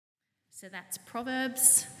So that's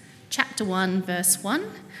Proverbs chapter 1, verse 1,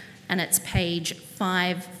 and it's page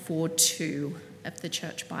 542 of the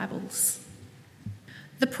Church Bibles.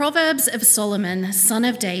 The Proverbs of Solomon, son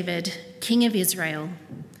of David, king of Israel,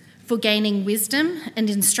 for gaining wisdom and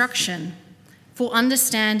instruction, for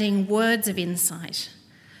understanding words of insight,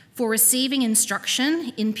 for receiving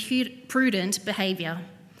instruction in prudent behaviour,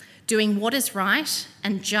 doing what is right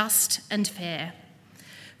and just and fair,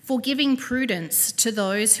 for giving prudence to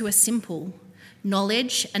those who are simple,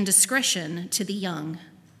 knowledge and discretion to the young.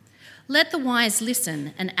 Let the wise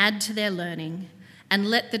listen and add to their learning, and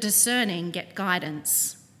let the discerning get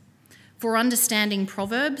guidance. For understanding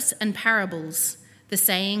proverbs and parables, the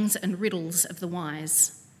sayings and riddles of the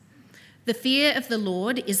wise. The fear of the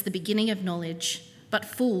Lord is the beginning of knowledge, but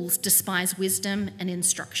fools despise wisdom and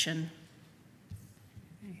instruction.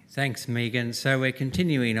 Thanks, Megan. So we're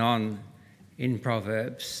continuing on in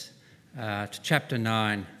Proverbs to chapter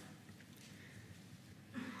 9.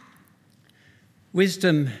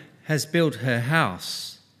 Wisdom has built her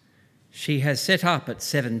house. She has set up its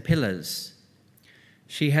 7 pillars.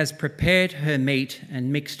 She has prepared her meat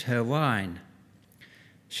and mixed her wine.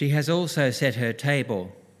 She has also set her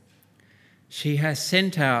table. She has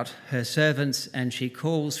sent out her servants, and she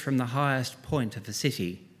calls from the highest point of the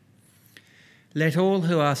city. Let all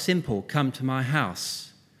who are simple come to my house.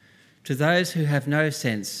 To those who have no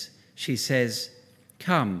sense, she says,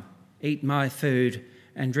 "Come, eat my food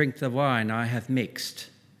and drink the wine I have mixed.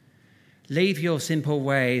 Leave your simple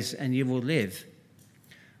ways and you will live.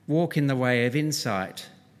 Walk in the way of insight.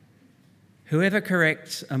 Whoever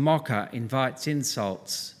corrects a mocker invites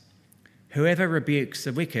insults. Whoever rebukes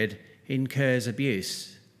the wicked incurs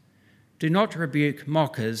abuse. Do not rebuke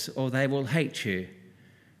mockers or they will hate you.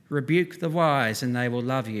 Rebuke the wise and they will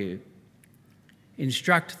love you.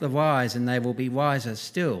 Instruct the wise and they will be wiser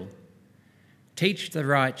still. Teach the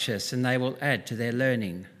righteous and they will add to their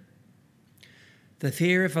learning. The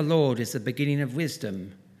fear of the Lord is the beginning of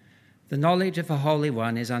wisdom. The knowledge of the Holy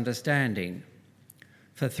One is understanding.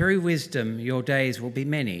 For through wisdom your days will be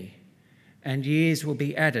many, and years will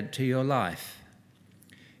be added to your life.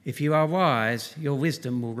 If you are wise, your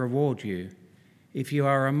wisdom will reward you. If you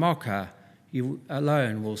are a mocker, you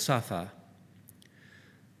alone will suffer.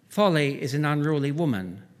 Folly is an unruly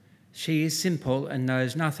woman. She is simple and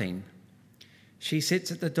knows nothing. She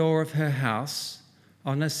sits at the door of her house,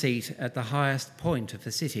 on a seat at the highest point of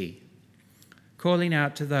the city, calling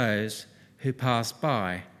out to those who pass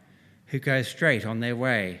by, who go straight on their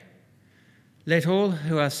way. Let all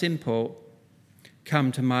who are simple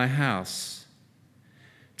come to my house.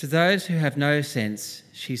 To those who have no sense,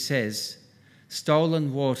 she says,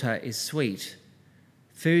 stolen water is sweet.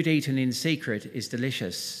 Food eaten in secret is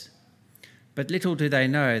delicious. But little do they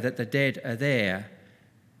know that the dead are there,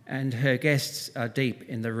 and her guests are deep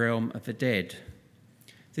in the realm of the dead.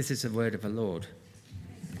 This is the word of the Lord.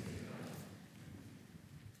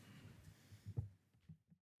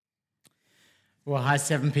 Well, hi,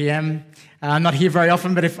 7 p.m. I'm not here very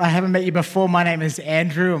often, but if I haven't met you before, my name is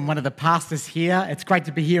Andrew. I'm one of the pastors here. It's great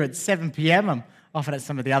to be here at 7 p.m. I'm often at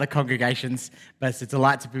some of the other congregations, but it's a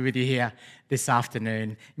delight to be with you here this afternoon.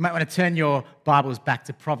 You might want to turn your Bibles back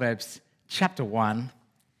to Proverbs chapter 1,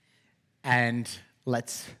 and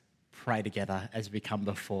let's pray together as we come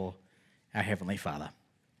before our Heavenly Father.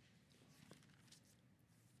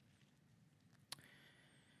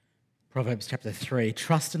 Proverbs chapter 3,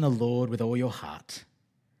 trust in the Lord with all your heart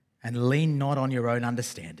and lean not on your own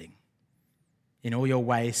understanding. In all your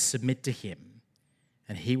ways submit to him,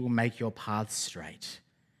 and he will make your paths straight.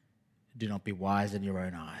 Do not be wise in your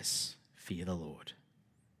own eyes. Fear the Lord.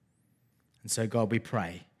 And so, God, we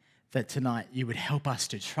pray that tonight you would help us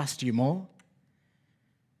to trust you more,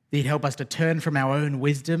 that you'd help us to turn from our own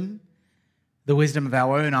wisdom, the wisdom of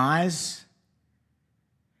our own eyes,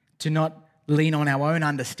 to not lean on our own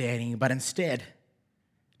understanding, but instead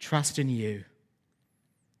trust in you,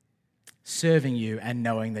 serving you and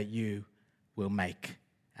knowing that you will make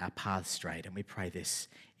our paths straight. And we pray this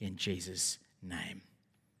in Jesus' name.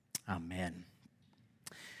 Amen.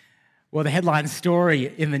 Well, the headline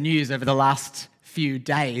story in the news over the last few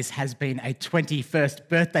days has been a 21st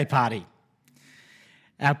birthday party.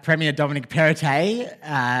 Our Premier Dominic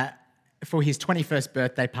Perrottet, for his 21st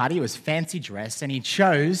birthday party, was fancy dress, and he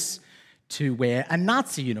chose to wear a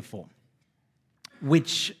Nazi uniform,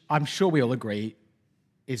 which I'm sure we all agree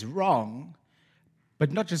is wrong,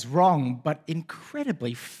 but not just wrong, but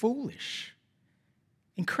incredibly foolish.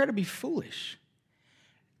 Incredibly foolish.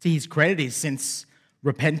 To his credit, he's since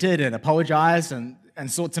repented and apologised and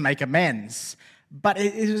sought to make amends. But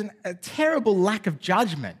it was a terrible lack of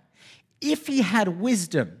judgment. If he had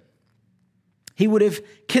wisdom, He would have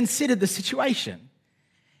considered the situation.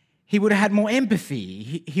 He would have had more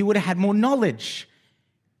empathy. He would have had more knowledge.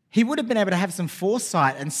 He would have been able to have some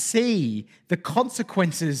foresight and see the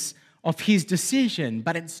consequences of his decision.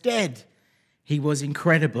 But instead, he was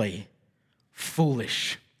incredibly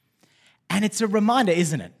foolish. And it's a reminder,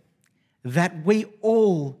 isn't it, that we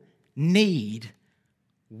all need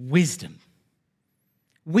wisdom.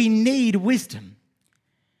 We need wisdom.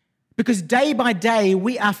 Because day by day,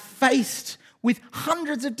 we are faced with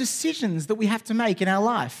hundreds of decisions that we have to make in our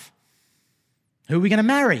life. Who are we going to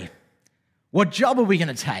marry? What job are we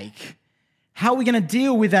going to take? How are we going to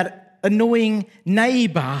deal with that annoying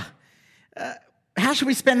neighbor? How should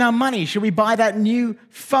we spend our money? Should we buy that new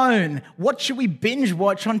phone? What should we binge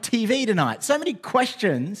watch on TV tonight? So many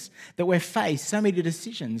questions that we're faced, so many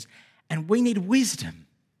decisions, and we need wisdom.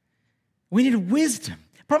 We need wisdom.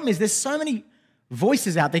 The problem is there's so many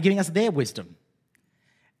voices out there giving us their wisdom.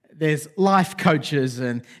 There's life coaches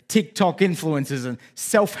and TikTok influencers and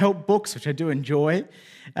self-help books, which I do enjoy.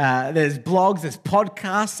 There's blogs, there's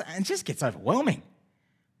podcasts, and it just gets overwhelming.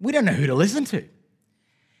 We don't know who to listen to.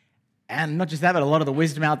 And not just that, but a lot of the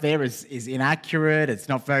wisdom out there is inaccurate. It's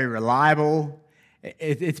not very reliable.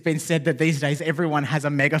 It's been said that these days everyone has a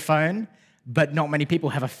megaphone, but not many people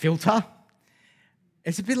have a filter.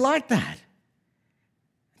 It's a bit like that.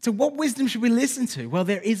 So what wisdom should we listen to? Well,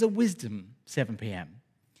 there is a wisdom, 7 p.m.,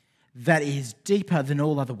 that is deeper than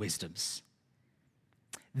all other wisdoms,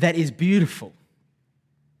 that is beautiful,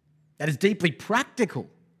 that is deeply practical,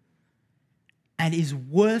 and is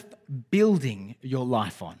worth building your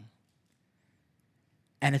life on.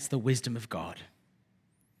 And it's the wisdom of God.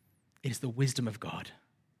 It is the wisdom of God.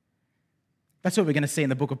 That's what we're going to see in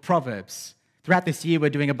the book of Proverbs. Throughout this year, we're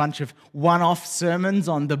doing a bunch of one-off sermons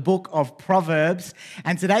on the book of Proverbs.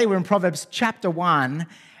 And today we're in Proverbs chapter 1.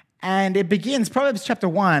 And it begins, Proverbs chapter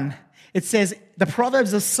 1, it says, the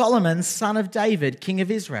Proverbs of Solomon, son of David, king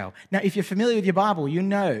of Israel. Now, if you're familiar with your Bible, you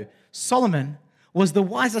know Solomon was the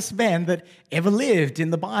wisest man that ever lived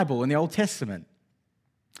in the Bible, in the Old Testament.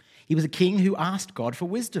 He was a king who asked God for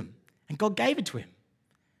wisdom, and God gave it to him.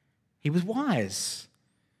 He was wise.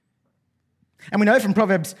 And we know from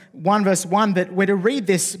Proverbs 1 verse 1 that we're to read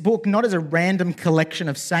this book not as a random collection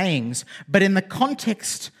of sayings, but in the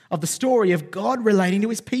context of the story of God relating to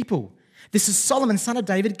his people. This is Solomon, son of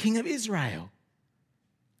David, king of Israel.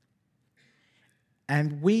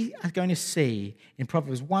 And we are going to see in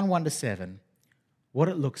Proverbs 1:1-7 what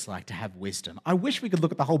it looks like to have wisdom. I wish we could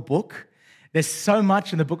look at the whole book. There's so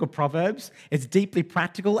much in the book of Proverbs. It's deeply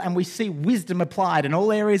practical, and we see wisdom applied in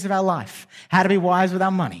all areas of our life. How to be wise with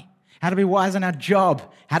our money. How to be wise in our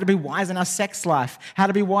job. How to be wise in our sex life. How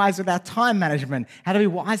to be wise with our time management. How to be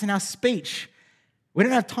wise in our speech. We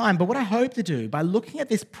don't have time, but what I hope to do by looking at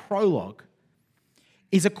this prologue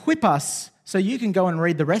is equip us so you can go and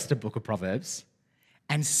read the rest of the book of Proverbs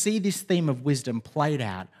and see this theme of wisdom played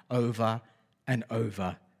out over and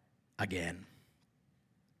over again.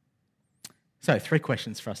 So, 3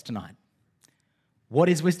 questions for us tonight. What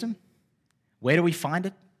is wisdom? Where do we find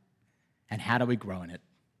it? And how do we grow in it?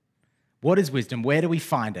 What is wisdom? Where do we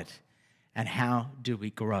find it? And how do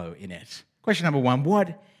we grow in it? Question number 1,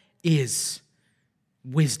 what is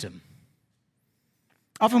wisdom?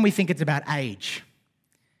 Often we think it's about age.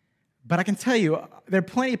 But I can tell you, there are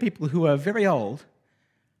plenty of people who are very old,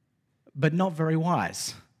 but not very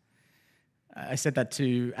wise. I said that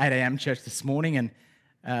to 8 a.m. church this morning, and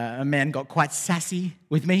a man got quite sassy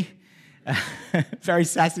with me, very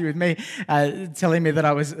sassy with me, telling me that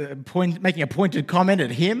I was making a pointed comment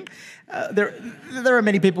at him. There are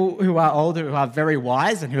many people who are older who are very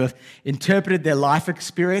wise and who have interpreted their life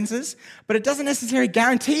experiences, but it doesn't necessarily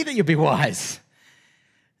guarantee that you'll be wise.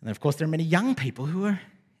 And of course, there are many young people who are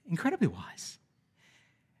incredibly wise.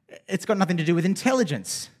 It's got nothing to do with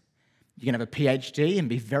intelligence. You can have a PhD and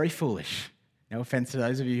be very foolish. No offense to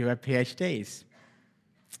those of you who have PhDs.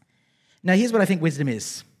 Now, here's what I think wisdom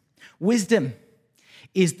is. Wisdom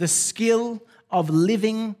is the skill of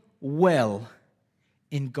living well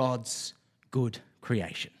in God's good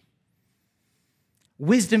creation.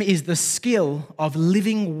 Wisdom is the skill of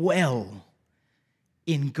living well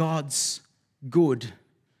in God's good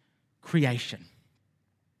creation.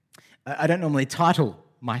 I don't normally title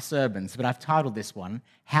my sermons, but I've titled this one,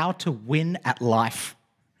 How to Win at Life.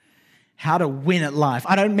 How to win at life.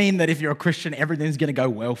 I don't mean that if you're a Christian, everything's going to go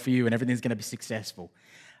well for you and everything's going to be successful.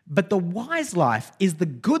 But the wise life is the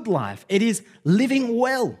good life. It is living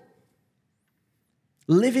well.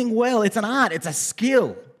 Living well. It's an art. It's a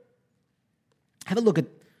skill. Have a look at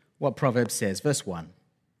what Proverbs says. Verse 1.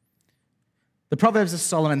 The Proverbs of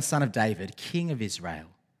Solomon, son of David, king of Israel,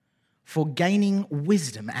 for gaining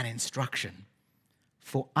wisdom and instruction,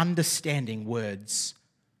 for understanding words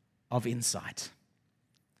of insight.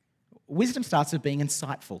 Wisdom starts with being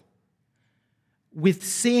insightful, with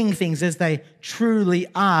seeing things as they truly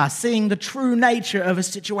are, seeing the true nature of a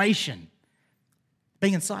situation.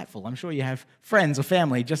 Being insightful. I'm sure you have friends or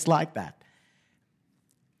family just like that.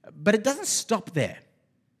 But it doesn't stop there,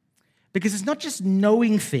 because it's not just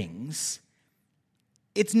knowing things,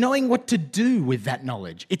 it's knowing what to do with that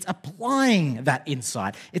knowledge. It's applying that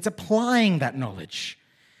insight. It's applying that knowledge.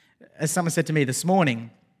 As someone said to me this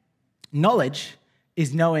morning, knowledge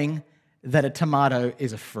is knowing that a tomato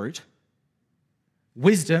is a fruit.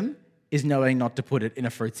 Wisdom is knowing not to put it in a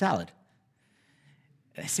fruit salad.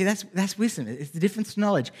 See, that's wisdom. It's the difference to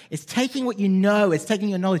knowledge. It's taking what you know, it's taking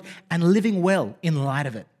your knowledge and living well in light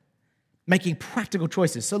of it, making practical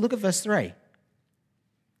choices. So look at verse 3.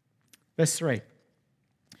 Verse 3.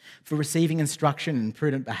 For receiving instruction in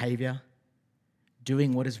prudent behavior,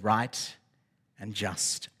 doing what is right and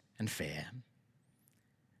just and fair.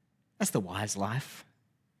 That's the wise life.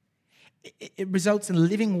 It results in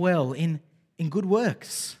living well in good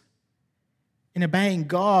works, in obeying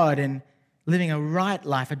God and living a right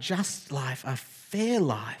life, a just life, a fair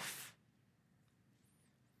life.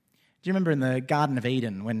 Do you remember in the Garden of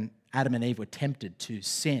Eden when Adam and Eve were tempted to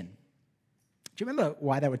sin? Do you remember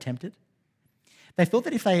why they were tempted? They thought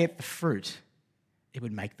that if they ate the fruit, it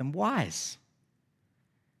would make them wise.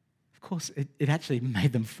 Of course, it actually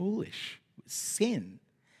made them foolish. It was sin.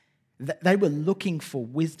 They were looking for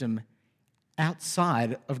wisdom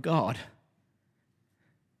outside of God.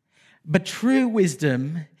 But true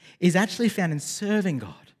wisdom is actually found in serving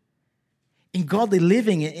God, in godly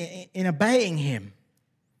living, in obeying Him.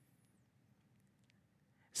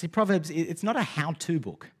 See, Proverbs, it's not a how-to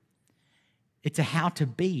book. It's a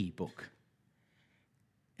how-to-be book.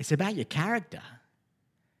 It's about your character.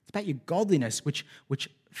 It's about your godliness, which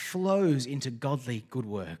flows into godly good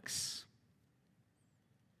works.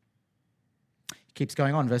 It keeps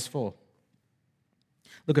going on, verse 4.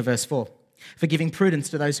 Look at verse 4. For giving prudence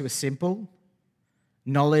to those who are simple,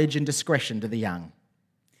 knowledge and discretion to the young.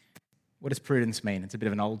 What does prudence mean? It's a bit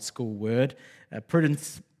of an old school word.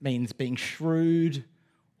 Prudence means being shrewd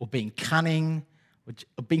or being cunning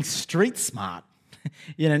or being street smart.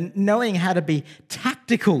 Knowing how to be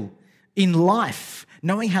tactical in life,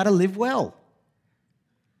 knowing how to live well.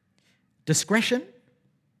 Discretion,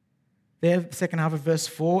 there, second half of verse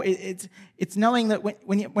 4, it's knowing that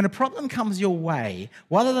when a problem comes your way,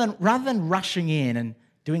 rather than rushing in and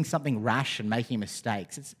doing something rash and making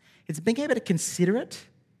mistakes, it's being able to consider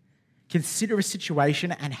a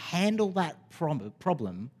situation and handle that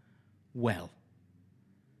problem well.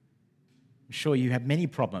 I'm sure you have many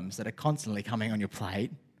problems that are constantly coming on your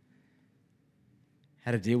plate.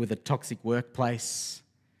 How to deal with a toxic workplace,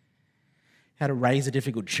 how to raise a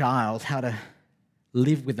difficult child, how to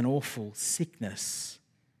live with an awful sickness,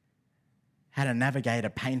 how to navigate a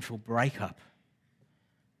painful breakup.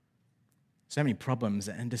 So many problems,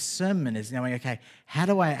 and discernment is knowing, okay, how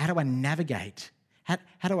do I navigate?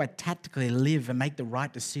 How do I tactically live and make the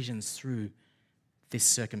right decisions through this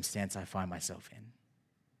circumstance I find myself in?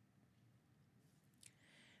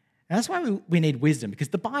 And that's why we need wisdom, because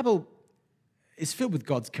the Bible is filled with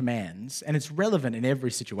God's commands and it's relevant in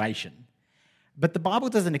every situation. But the Bible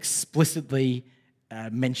doesn't explicitly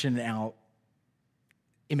mention our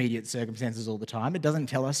immediate circumstances all the time. It doesn't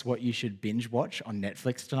tell us what you should binge watch on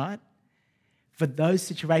Netflix tonight. For those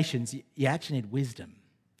situations, you actually need wisdom,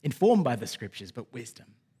 informed by the scriptures, but wisdom.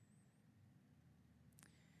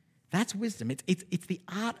 That's wisdom. It's the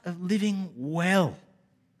art of living well.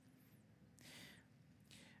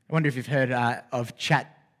 I wonder if you've heard of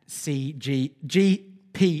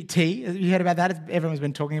ChatGPT. Have you heard about that? Everyone's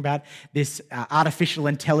been talking about this artificial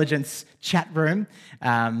intelligence chat room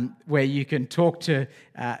where you can talk to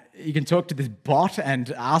this bot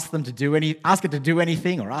and ask it to do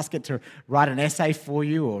anything, or ask it to write an essay for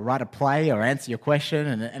you, or write a play, or answer your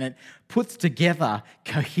question, and it puts together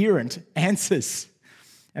coherent answers.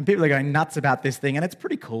 And people are going nuts about this thing, and it's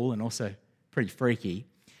pretty cool and also pretty freaky.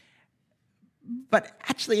 But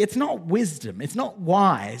actually, it's not wisdom. It's not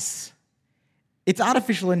wise. It's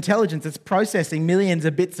artificial intelligence. It's processing millions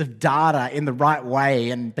of bits of data in the right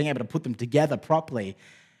way and being able to put them together properly.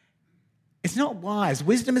 It's not wise.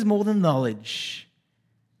 Wisdom is more than knowledge.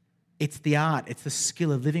 It's the art. It's the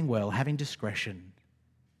skill of living well, having discretion,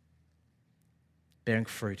 bearing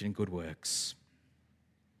fruit in good works.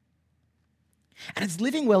 And it's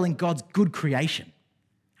living well in God's good creation.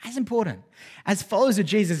 That's important. As followers of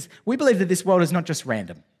Jesus, we believe that this world is not just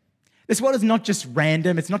random. This world is not just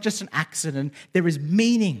random. It's not just an accident. There is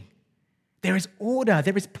meaning. There is order.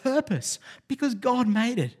 There is purpose because God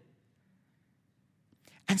made it.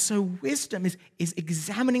 And so wisdom is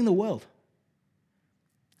examining the world,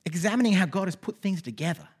 examining how God has put things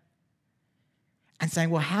together and saying,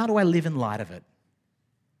 well, how do I live in light of it?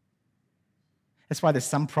 That's why there's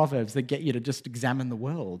some proverbs that get you to just examine the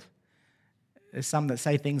world. There's some that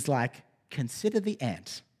say things like, consider the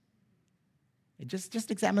ant.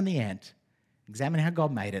 Just examine the ant. Examine how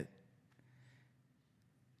God made it.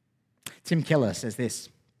 Tim Keller says this.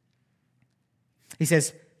 He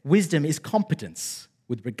says, wisdom is competence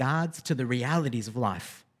with regards to the realities of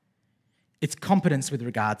life. It's competence with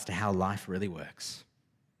regards to how life really works.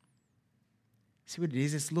 See what it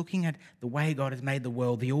is? It's looking at the way God has made the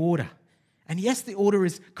world, the order. And yes, the order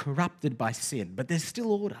is corrupted by sin, but there's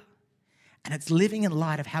still order. And it's living in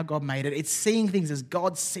light of how God made it. It's seeing things as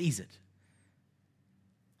God sees it.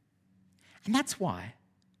 And that's why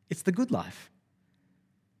it's the good life.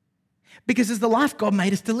 Because it's the life God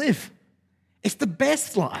made us to live. It's the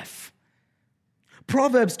best life.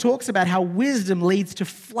 Proverbs talks about how wisdom leads to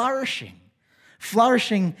flourishing.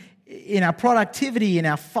 Flourishing in our productivity, in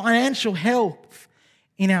our financial health,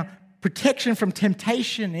 in our protection from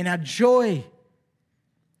temptation, in our joy.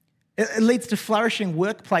 It leads to flourishing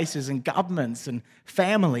workplaces and governments and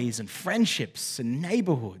families and friendships and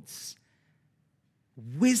neighborhoods.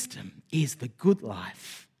 Wisdom is the good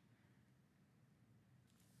life.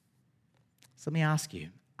 So let me ask you,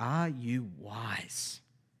 are you wise?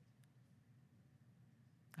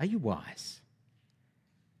 Are you wise?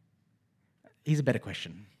 Here's a better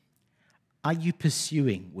question. Are you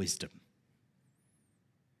pursuing wisdom?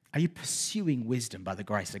 Are you pursuing wisdom by the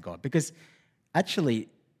grace of God? Because actually,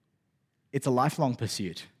 it's a lifelong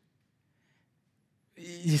pursuit.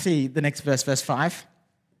 You see the next verse, verse 5.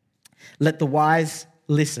 Let the wise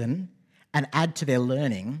listen and add to their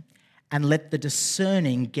learning, and let the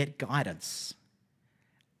discerning get guidance.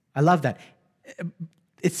 I love that.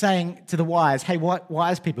 It's saying to the wise, hey,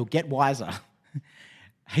 wise people, get wiser.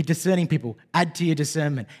 Hey, discerning people, add to your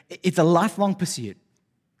discernment. It's a lifelong pursuit.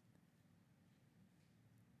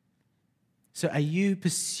 So are you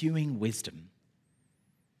pursuing wisdom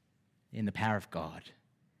in the power of God?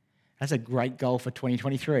 That's a great goal for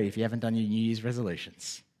 2023 if you haven't done your New Year's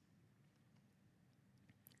resolutions.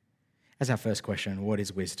 That's our first question. What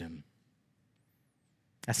is wisdom?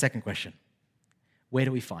 Our second question. Where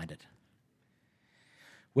do we find it?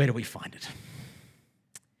 Where do we find it?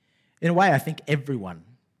 In a way, I think everyone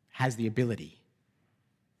has the ability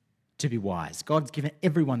to be wise. God's given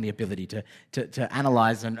everyone the ability to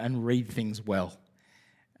analyze and read things well.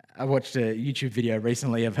 I watched a YouTube video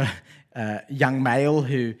recently of a young male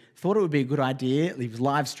who thought it would be a good idea, he was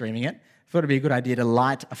live streaming it, thought it would be a good idea to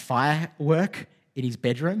light a firework in his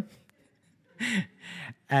bedroom.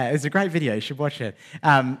 It's a great video, you should watch it.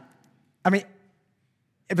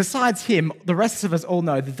 Besides him, the rest of us all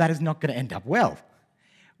know that is not going to end up well.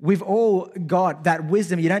 We've all got that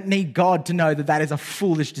wisdom. You don't need God to know that is a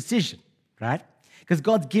foolish decision, right? Because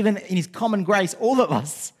God's given in his common grace all of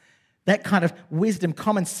us that kind of wisdom,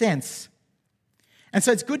 common sense. And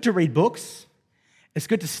so it's good to read books. It's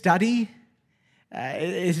good to study.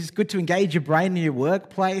 It's good to engage your brain in your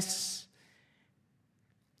workplace.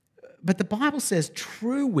 But the Bible says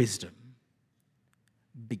true wisdom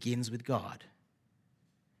begins with God.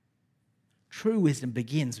 True wisdom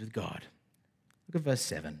begins with God. Look at verse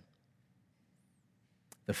 7.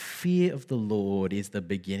 The fear of the Lord is the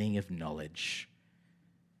beginning of knowledge,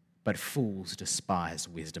 but fools despise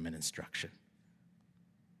wisdom and instruction.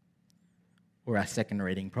 Or our second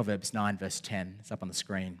reading, Proverbs 9, verse 10. It's up on the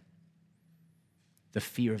screen. The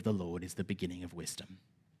fear of the Lord is the beginning of wisdom.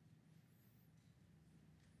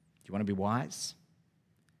 Do you want to be wise?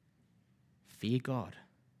 Fear God.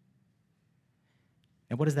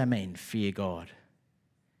 Now, what does that mean, fear God?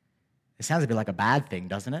 It sounds a bit like a bad thing,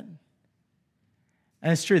 doesn't it?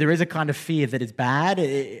 And it's true, there is a kind of fear that is bad,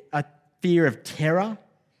 a fear of terror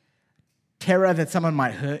that someone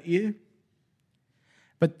might hurt you.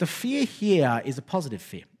 But the fear here is a positive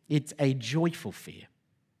fear. It's a joyful fear.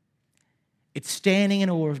 It's standing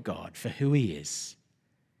in awe of God for who he is,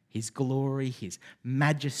 his glory, his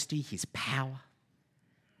majesty, his power.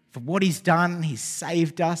 For what he's done, he's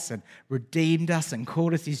saved us and redeemed us and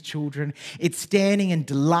called us his children. It's standing in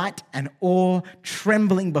delight and awe,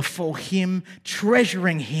 trembling before him,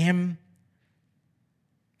 treasuring him.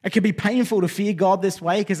 It can be painful to fear God this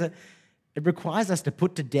way because it requires us to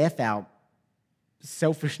put to death our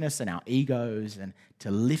selfishness and our egos and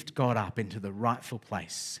to lift God up into the rightful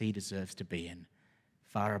place he deserves to be in,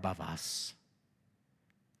 far above us.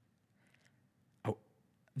 Oh,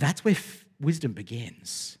 that's where wisdom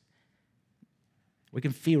begins. We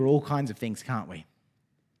can fear all kinds of things, can't we?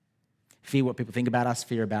 Fear what people think about us,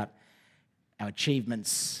 fear about our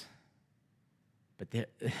achievements. But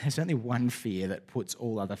there's only one fear that puts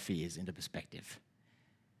all other fears into perspective.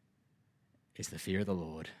 It's the fear of the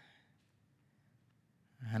Lord.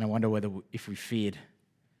 And I wonder whether if we feared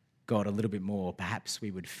God a little bit more, perhaps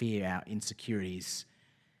we would fear our insecurities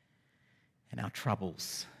and our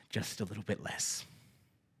troubles just a little bit less.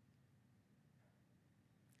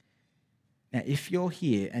 Now, if you're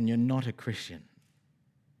here and you're not a Christian,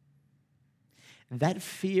 that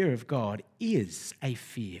fear of God is a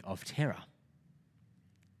fear of terror.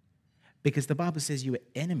 Because the Bible says you are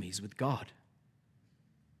enemies with God.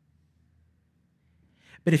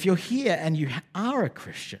 But if you're here and you are a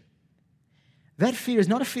Christian, that fear is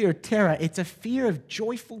not a fear of terror, it's a fear of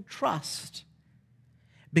joyful trust.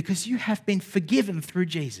 Because you have been forgiven through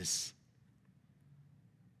Jesus.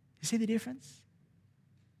 You see the difference?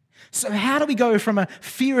 So how do we go from a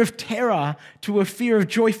fear of terror to a fear of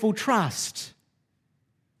joyful trust?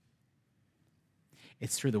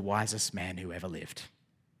 It's through the wisest man who ever lived,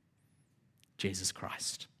 Jesus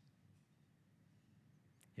Christ.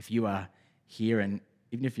 If you are here, and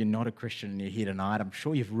even if you're not a Christian and you're here tonight, I'm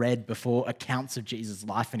sure you've read before accounts of Jesus'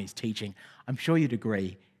 life and his teaching. I'm sure you'd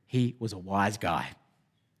agree he was a wise guy.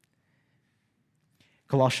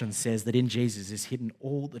 Colossians says that in Jesus is hidden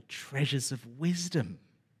all the treasures of wisdom.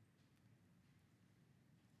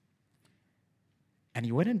 And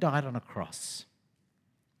he went and died on a cross,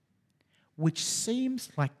 which seems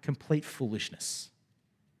like complete foolishness.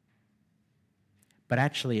 But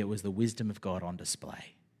actually it was the wisdom of God on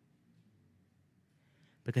display.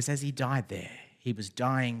 Because as he died there, he was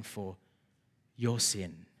dying for your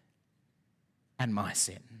sin and my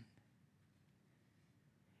sin.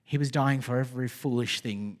 He was dying for every foolish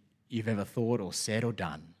thing you've ever thought or said or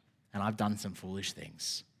done. And I've done some foolish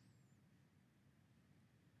things.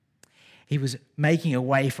 He was making a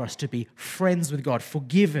way for us to be friends with God,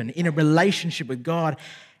 forgiven, in a relationship with God.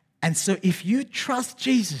 And so if you trust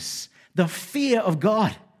Jesus, the fear of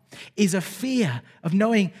God is a fear of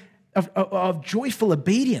knowing, of joyful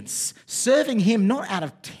obedience, serving him not out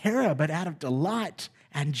of terror, but out of delight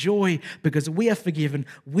and joy, because we are forgiven.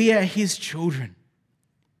 We are his children.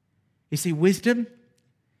 You see, wisdom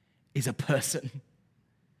is a person.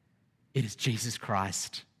 It is Jesus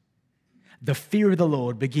Christ. The fear of the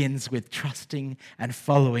Lord begins with trusting and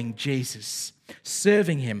following Jesus,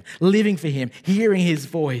 serving him, living for him, hearing his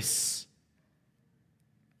voice.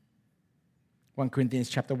 1 Corinthians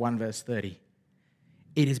chapter 1, verse 30.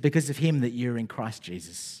 It is because of him that you're in Christ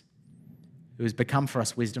Jesus, who has become for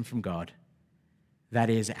us wisdom from God. That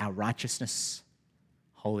is our righteousness,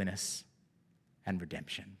 holiness, and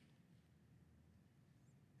redemption.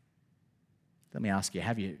 Let me ask you,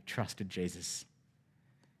 have you trusted Jesus?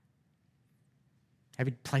 Have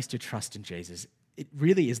you placed your trust in Jesus? It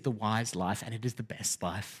really is the wise life, and it is the best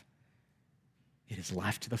life. It is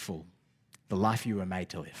life to the full, the life you were made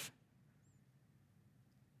to live.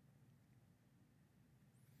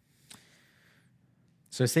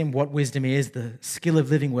 So we've seen what wisdom is, the skill of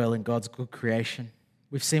living well in God's good creation.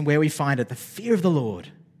 We've seen where we find it, the fear of the Lord.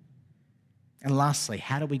 And lastly,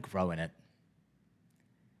 how do we grow in it?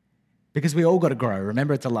 Because we all got to grow.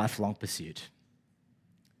 Remember, it's a lifelong pursuit.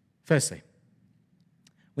 Firstly,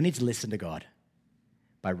 we need to listen to God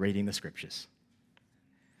by reading the scriptures.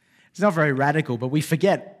 It's not very radical, but we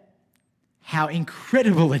forget how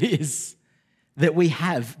incredible it is that we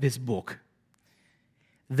have this book,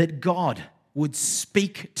 that God would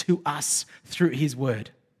speak to us through his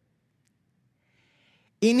word.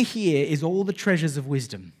 In here is all the treasures of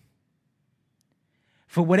wisdom.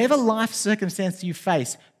 For whatever life circumstance you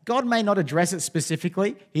face, God may not address it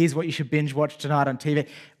specifically. Here's what you should binge watch tonight on TV,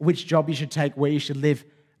 which job you should take, where you should live.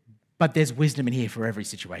 But there's wisdom in here for every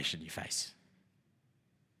situation you face.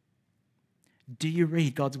 Do you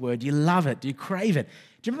read God's word? Do you love it? Do you crave it?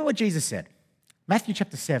 Do you remember what Jesus said? Matthew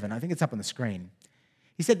chapter 7, I think it's up on the screen.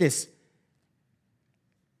 He said this,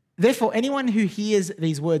 "Therefore, anyone who hears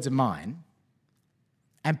these words of mine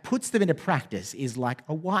and puts them into practice is like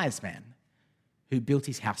a wise man who built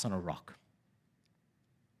his house on a rock."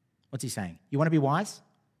 What's he saying? You want to be wise?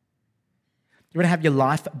 You want to have your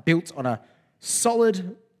life built on a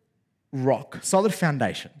solid rock, solid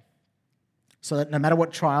foundation, so that no matter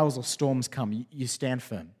what trials or storms come, you stand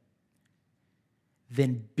firm.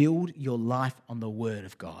 Then build your life on the word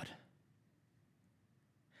of God.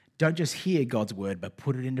 Don't just hear God's word, but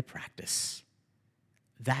put it into practice.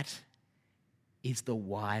 That is the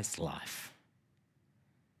wise life.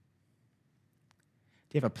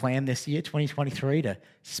 Do you have a plan this year, 2023, to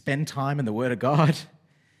spend time in the word of God?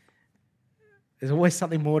 There's always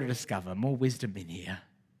something more to discover, more wisdom in here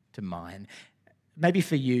to mine. Maybe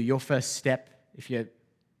for you, your first step, if you're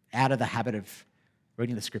out of the habit of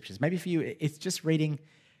reading the scriptures. Maybe for you, it's just reading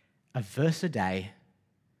a verse a day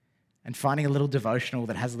and finding a little devotional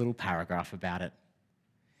that has a little paragraph about it.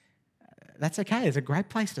 That's okay. It's a great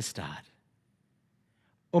place to start.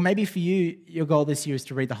 Or maybe for you, your goal this year is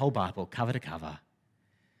to read the whole Bible, cover to cover.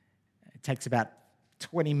 It takes about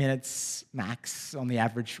 20 minutes max on the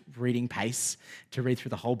average reading pace to read through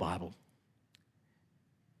the whole Bible.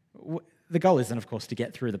 The goal isn't, of course, to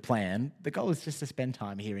get through the plan. The goal is just to spend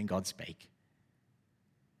time hearing God speak.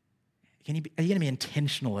 Are you going to be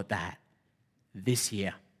intentional at that this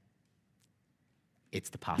year? It's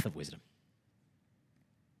the path of wisdom.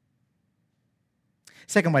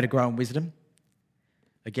 Second way to grow in wisdom,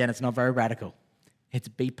 again, it's not very radical. It's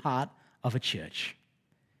be part of a church.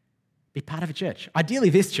 Be part of a church. Ideally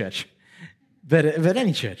this church, but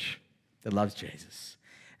any church that loves Jesus.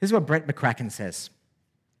 This is what Brett McCracken says.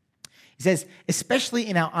 He says, especially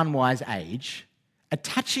in our unwise age,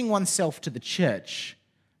 attaching oneself to the church,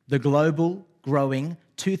 the global, growing,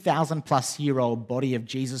 2,000 plus year old body of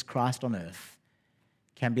Jesus Christ on earth,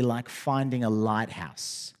 can be like finding a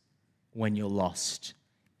lighthouse when you're lost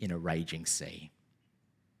in a raging sea.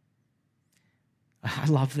 I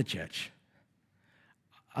love the church.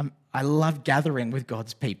 I love gathering with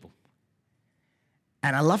God's people.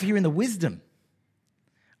 And I love hearing the wisdom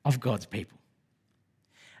of God's people.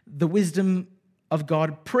 The wisdom of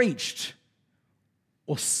God preached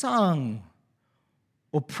or sung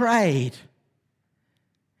or prayed.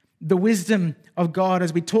 The wisdom of God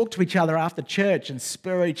as we talk to each other after church and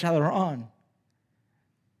spur each other on.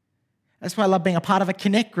 That's why I love being a part of a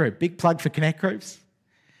Connect group. Big plug for Connect groups.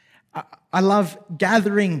 I love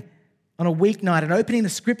gathering on a weeknight and opening the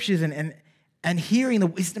scriptures and hearing the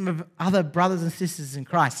wisdom of other brothers and sisters in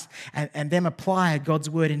Christ and them apply God's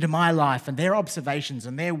word into my life and their observations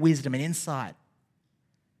and their wisdom and insight.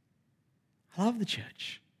 I love the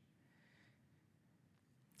church.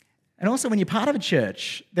 And also when you're part of a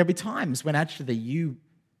church, there'll be times when actually you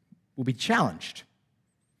will be challenged.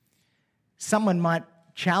 Someone might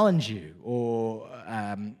challenge you or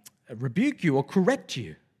rebuke you or correct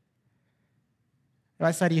you. They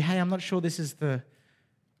might say to you, hey, I'm not sure this is the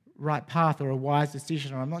right path or a wise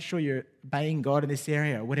decision, or I'm not sure you're obeying God in this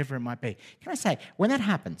area, or whatever it might be. Can I say, when that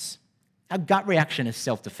happens, our gut reaction is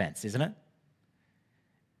self-defense, isn't it?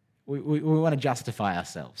 We want to justify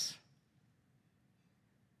ourselves.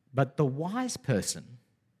 But the wise person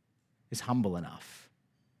is humble enough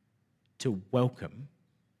to welcome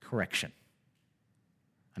correction.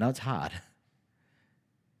 I know it's hard.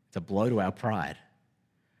 It's a blow to our pride,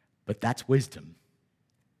 but that's wisdom.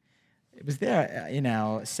 It was there in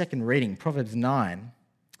our second reading, Proverbs 9,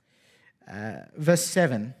 verse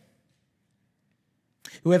 7.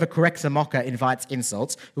 Whoever corrects a mocker invites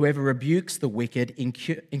insults. Whoever rebukes the wicked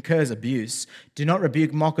incurs abuse. Do not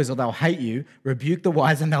rebuke mockers or they'll hate you. Rebuke the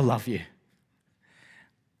wise and they'll love you.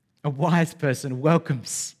 A wise person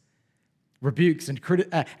welcomes rebukes and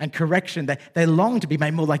correction. They long to be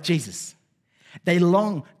made more like Jesus. They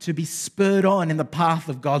long to be spurred on in the path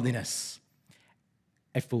of godliness.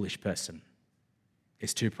 A foolish person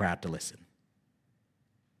is too proud to listen.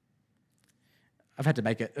 I've had to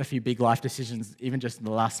make a few big life decisions even just in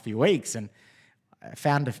the last few weeks, and I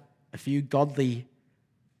found a few godly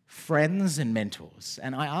friends and mentors,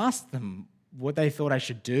 and I asked them what they thought I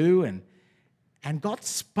should do, and God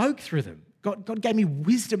spoke through them. God gave me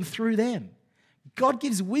wisdom through them. God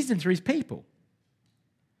gives wisdom through his people.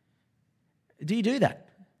 Do you do that?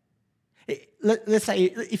 Let's say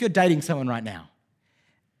if you're dating someone right now,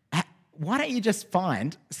 why don't you just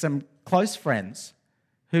find some close friends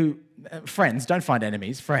friends, don't find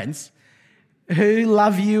enemies, friends, who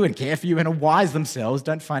love you and care for you and are wise themselves.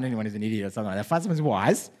 Don't find anyone who's an idiot or something like that. Find someone who's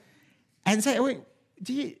wise and say, wait,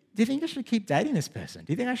 do you think I should keep dating this person?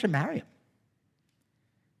 Do you think I should marry him?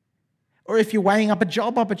 Or if you're weighing up a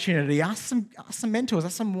job opportunity, ask some mentors,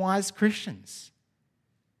 ask some wise Christians.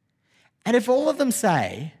 And if all of them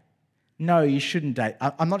say, no, you shouldn't date,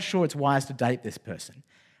 I'm not sure it's wise to date this person.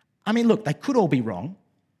 I mean, look, they could all be wrong.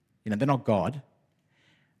 They're not God.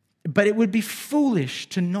 But it would be foolish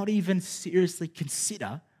to not even seriously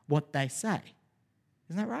consider what they say.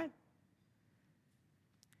 Isn't that right?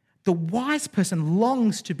 The wise person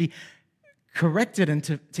longs to be corrected and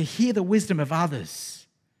to hear the wisdom of others.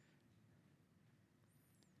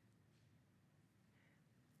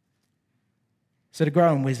 So to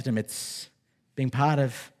grow in wisdom, it's being part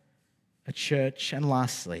of a church. And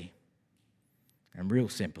lastly, and real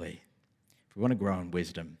simply, if we want to grow in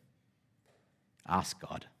wisdom, ask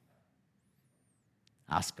God.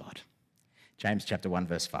 Ask God. James chapter 1,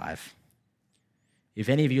 verse 5. If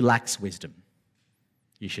any of you lacks wisdom,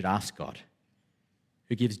 you should ask God,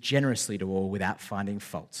 who gives generously to all without finding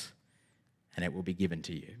fault, and it will be given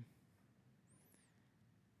to you.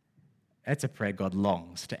 That's a prayer God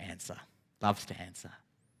longs to answer, loves to answer,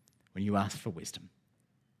 when you ask for wisdom.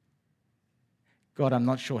 God, I'm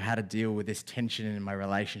not sure how to deal with this tension in my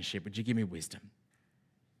relationship. Would you give me wisdom?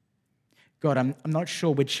 God, I'm not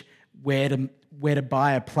sure where to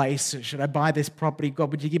buy a place. Should I buy this property?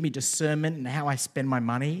 God, would you give me discernment in how I spend my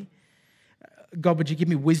money? God, would you give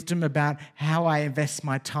me wisdom about how I invest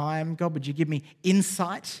my time? God, would you give me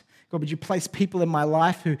insight? God, would you place people in my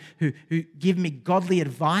life who give me godly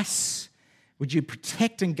advice? Would you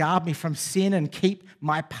protect and guard me from sin and keep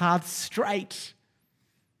my path straight?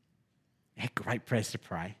 Yeah, great prayers to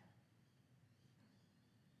pray.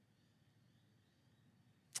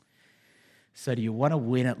 So do you want to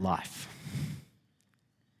win at life?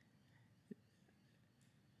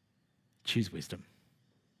 Choose wisdom.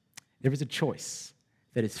 There is a choice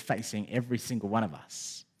that is facing every single one of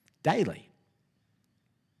us daily.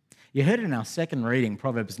 You heard it in our second reading,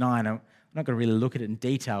 Proverbs 9. I'm not going to really look at it in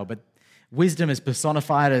detail, but wisdom is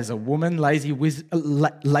personified as a woman, lady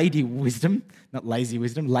wisdom,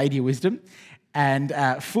 and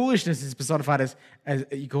foolishness is personified as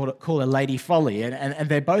you call a lady folly. And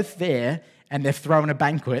they're both there, and they've thrown a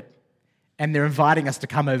banquet, and they're inviting us to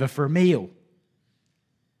come over for a meal.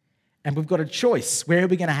 And we've got a choice. Where are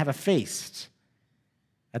we going to have a feast?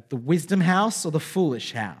 At the wisdom house or the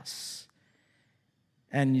foolish house?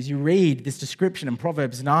 And as you read this description in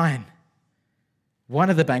Proverbs 9, one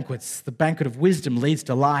of the banquets, the banquet of wisdom, leads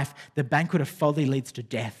to life. The banquet of folly leads to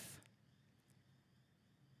death.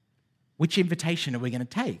 Which invitation are we going to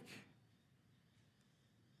take?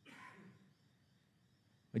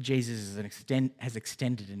 Well, Jesus has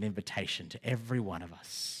extended an invitation to every one of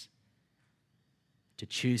us to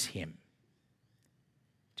choose him,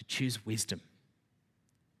 to choose wisdom,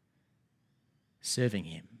 serving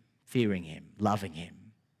him, fearing him, loving him,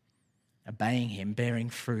 obeying him, bearing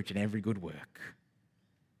fruit in every good work,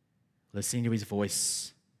 listening to his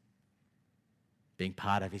voice, being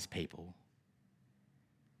part of his people.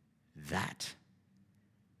 That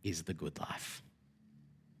is the good life.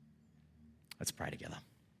 Let's pray together.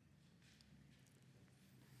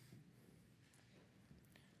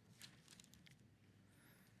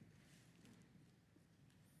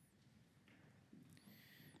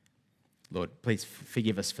 Lord, please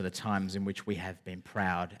forgive us for the times in which we have been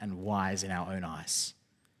proud and wise in our own eyes.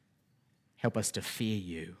 Help us to fear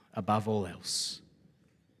you above all else.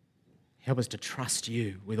 Help us to trust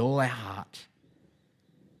you with all our heart,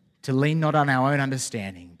 to lean not on our own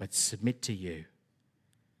understanding, but submit to you.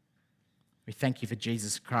 We thank you for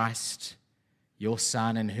Jesus Christ, your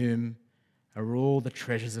Son, in whom are all the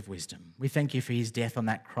treasures of wisdom. We thank you for his death on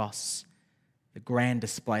that cross, the grand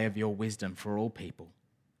display of your wisdom for all people.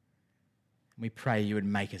 We pray you would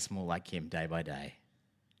make us more like him day by day.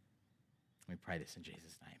 We pray this in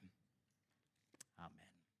Jesus' name.